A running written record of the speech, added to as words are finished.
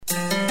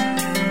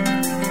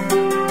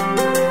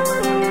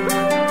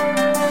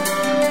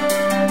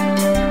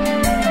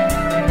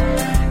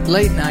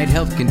Late Night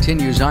Health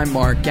continues. I'm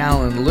Mark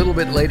Alyn. A little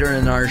bit later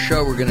in our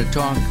show, we're going to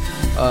talk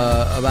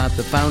about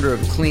the founder of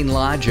Clean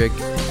Logic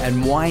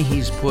and why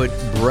he's put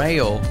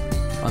Braille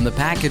on the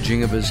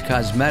packaging of his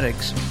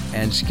cosmetics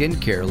and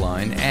skincare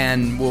line.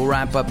 And we'll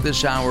wrap up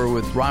this hour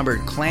with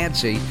Robert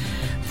Clancy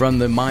from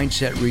the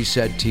Mindset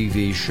Reset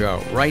TV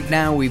show. Right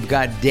now, we've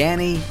got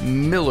Danny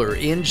Miller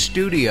in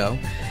studio,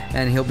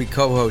 and he'll be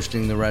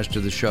co-hosting the rest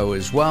of the show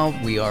as well.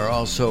 We are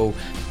also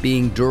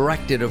being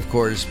directed, of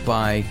course,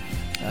 by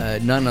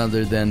none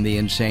other than the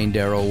insane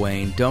Daryl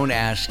Wayne. Don't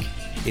ask,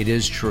 it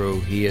is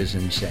true, he is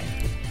insane.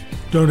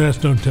 Don't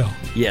ask, don't tell.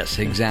 Yes,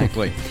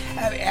 exactly.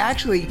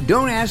 Actually,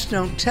 don't ask,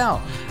 don't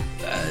tell.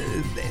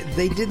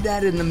 They did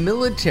that in the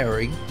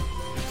military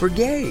for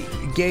gay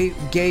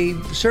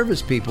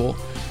service people.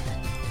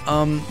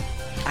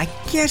 I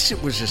guess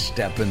it was a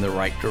step in the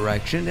right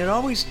direction. It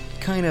always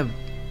kind of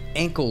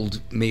ankled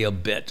me a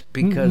bit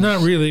because... Not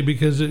really,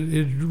 because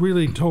it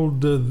really told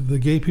the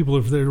gay people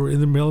if they were in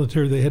the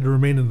military they had to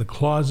remain in the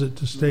closet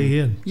to stay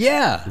in.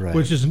 Yeah. Right.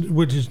 Which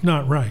is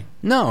not right.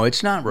 No,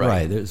 it's not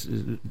right. Right. It's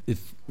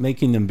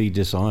making them be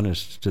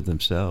dishonest to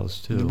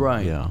themselves, too.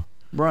 Right. Yeah.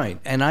 Right.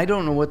 And I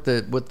don't know what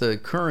the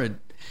current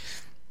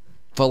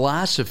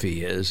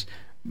philosophy is.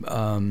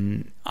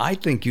 I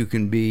think you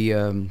can be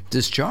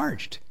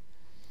discharged.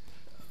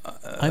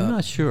 I'm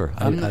not sure.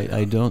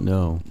 I don't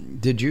know.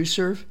 Did you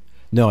serve?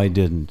 No, I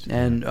didn't.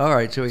 And all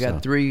right, so we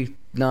got three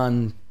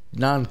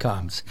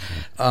non-coms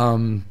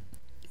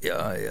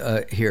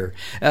here.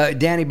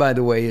 Danny, by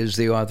the way, is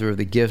the author of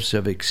The Gifts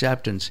of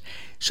Acceptance.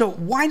 So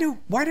why do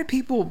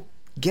people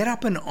get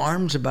up in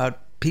arms about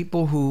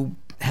people who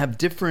have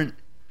different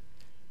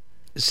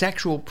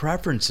sexual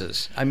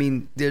preferences? I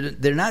mean,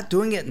 they're not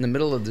doing it in the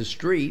middle of the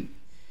street.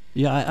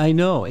 Yeah, I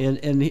know.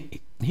 And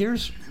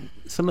here's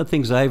some of the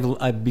things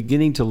I'm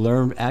beginning to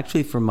learn,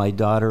 actually, from my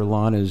daughter,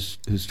 Lana,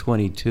 who's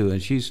 22,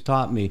 and she's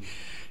taught me,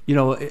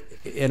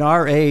 in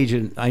our age,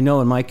 and I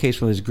know in my case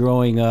when I was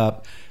growing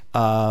up,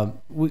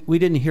 we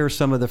didn't hear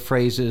some of the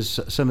phrases,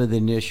 some of the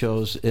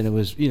initials, and it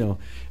was,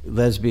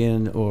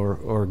 lesbian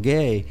or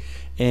gay.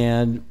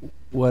 And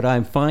what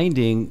I'm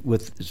finding,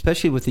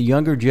 especially with the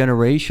younger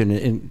generation,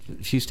 and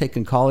she's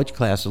taken college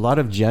classes, a lot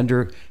of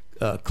gender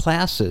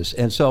classes,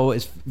 and so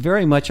it's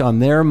very much on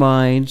their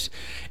minds,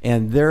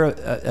 and they're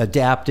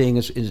adapting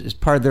is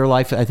part of their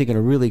life, I think, in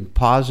a really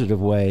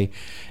positive way.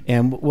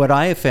 And what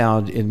I have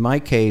found in my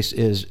case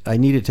is I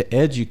needed to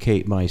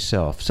educate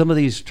myself. Some of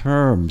these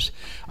terms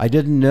I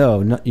didn't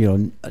know,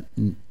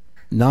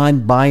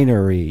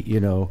 non-binary,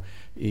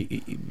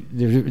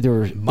 there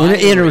were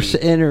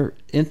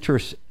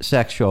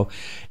intersexual,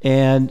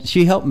 and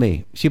she helped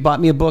me. She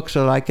bought me a book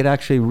so that I could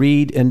actually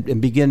read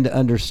and begin to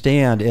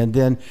understand. And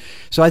then,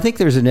 so I think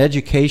there's an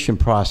education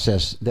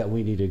process that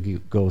we need to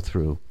go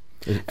through,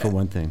 for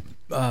one thing.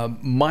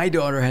 My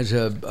daughter has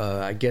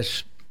a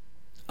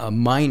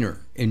minor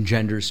in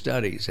gender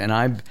studies, and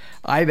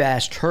I've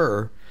asked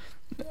her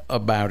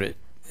about it,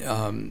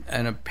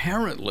 and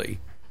apparently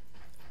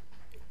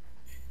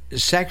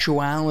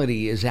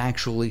sexuality is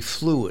actually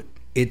fluid.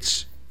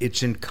 It's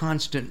in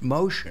constant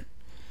motion.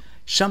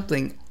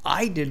 Something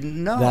I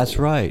didn't know. That's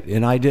right,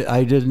 and I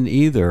didn't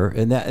either,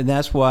 and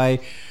that's why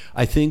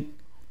I think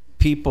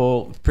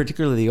people,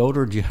 particularly the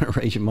older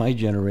generation, my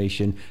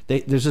generation,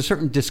 there's a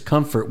certain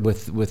discomfort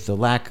with the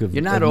lack of.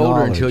 You're not of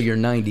older knowledge. until you're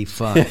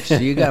 95, so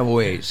you got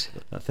ways.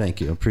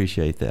 Thank you,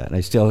 appreciate that. And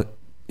I still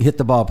hit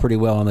the ball pretty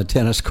well on the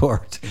tennis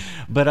court,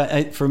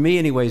 but for me,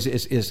 anyways,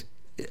 is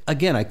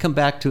again, I come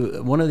back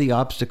to one of the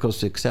obstacles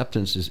to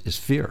acceptance is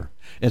fear,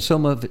 and so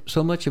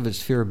much of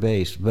it's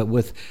fear-based. But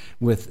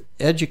with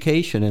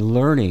education and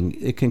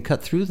learning, it can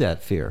cut through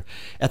that fear.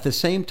 At the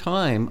same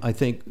time, I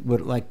think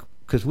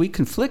because we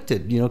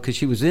conflicted, because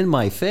she was in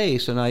my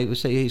face, and I would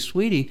say, "Hey,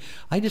 sweetie,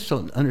 I just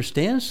don't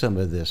understand some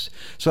of this."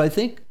 So I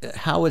think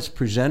how it's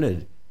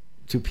presented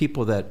to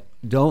people that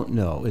don't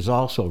know is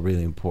also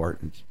really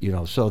important,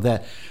 so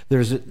that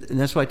and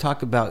that's why I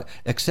talk about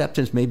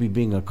acceptance maybe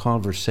being a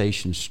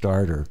conversation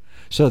starter,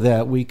 so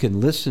that we can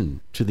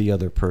listen to the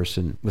other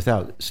person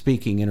without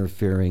speaking,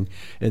 interfering,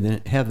 and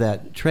then have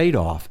that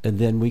trade-off, and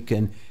then we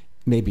can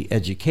maybe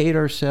educate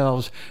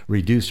ourselves,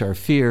 reduce our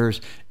fears,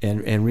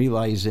 and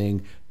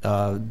realizing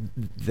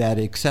that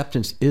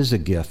acceptance is a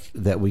gift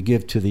that we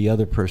give to the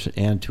other person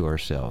and to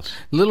ourselves.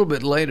 A little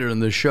bit later in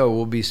the show,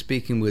 we'll be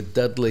speaking with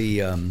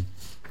Dudley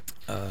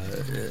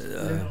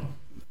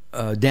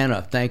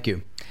Danoff, thank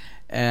you.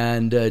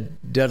 And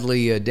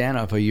Dudley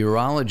Danoff, a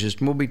urologist,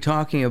 and we'll be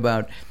talking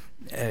about,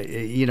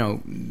 gay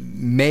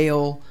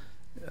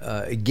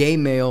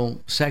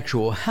male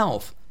sexual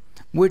health,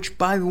 which,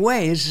 by the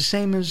way, is the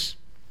same as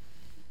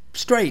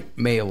straight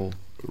male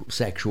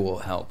sexual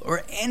health,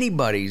 or any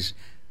male's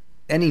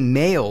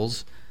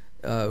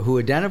who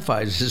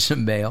identifies as a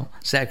male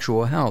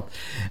sexual health.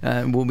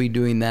 We'll be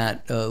doing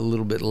that a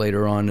little bit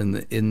later on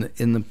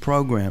in the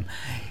program.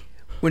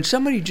 When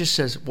somebody just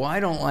says, "Well, I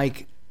don't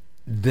like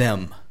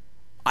them,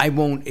 I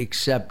won't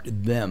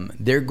accept them,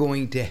 they're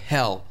going to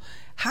hell,"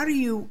 how do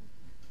you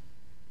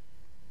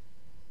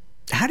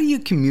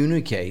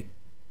communicate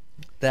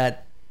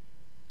that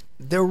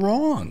they're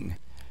wrong.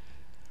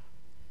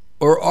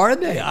 Or are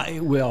they? I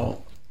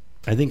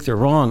think they're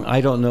wrong.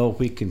 I don't know if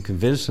we can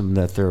convince them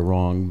that they're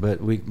wrong,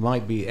 but we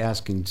might be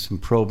asking some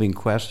probing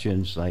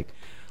questions like,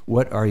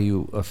 what are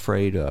you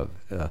afraid of?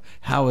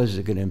 How is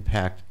it going to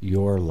impact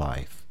your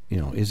life?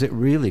 Is it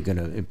really going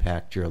to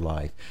impact your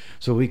life?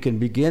 So we can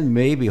begin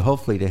maybe,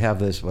 hopefully, to have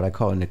this, what I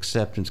call an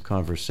acceptance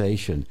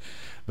conversation.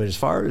 But as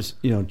far as,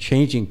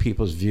 changing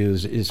people's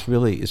views, it's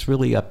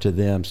really up to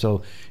them.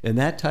 So in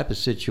that type of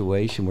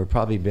situation, we're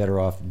probably better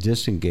off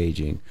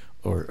disengaging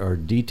or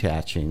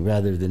detaching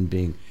rather than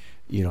being,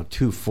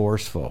 too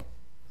forceful.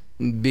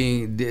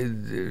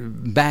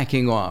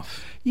 Backing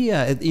off.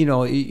 Yeah,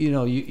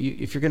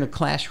 if you're going to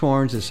clash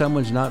horns and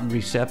someone's not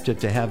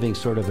receptive to having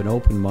sort of an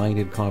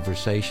open-minded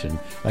conversation,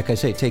 like I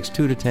say, it takes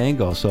two to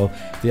tango. So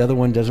if the other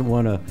one doesn't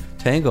want to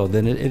tango,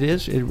 then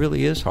it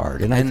really is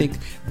hard. And I think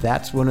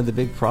that's one of the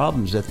big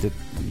problems that the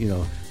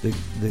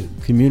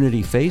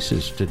community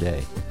faces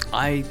today.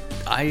 I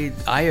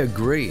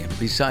agree.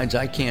 Besides,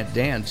 I can't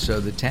dance, so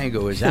the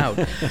tango is out.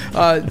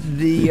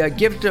 The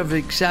Gift of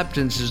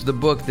Acceptance is the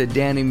book that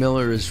Danny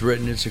Miller has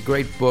written. It's a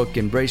great book,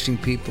 embracing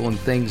people and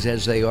things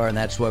as they are, and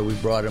that's why we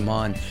brought him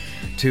on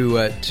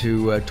to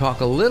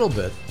talk a little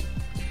bit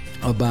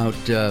about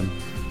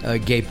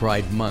Gay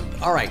Pride Month.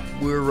 All right,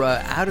 we're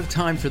out of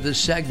time for this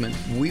segment.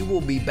 We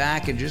will be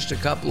back in just a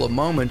couple of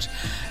moments,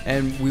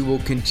 and we will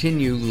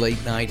continue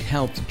Late Night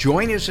Health.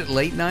 Join us at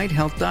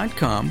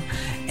latenighthealth.com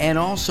and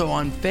also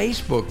on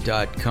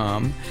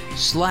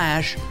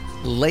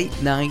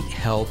facebook.com/Late Night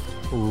Health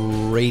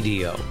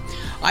Radio.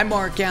 I'm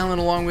Mark Alyn,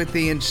 along with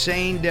the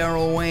insane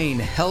Daryl Wayne.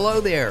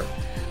 Hello there.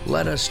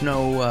 Let us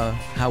know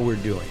how we're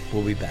doing.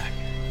 We'll be back.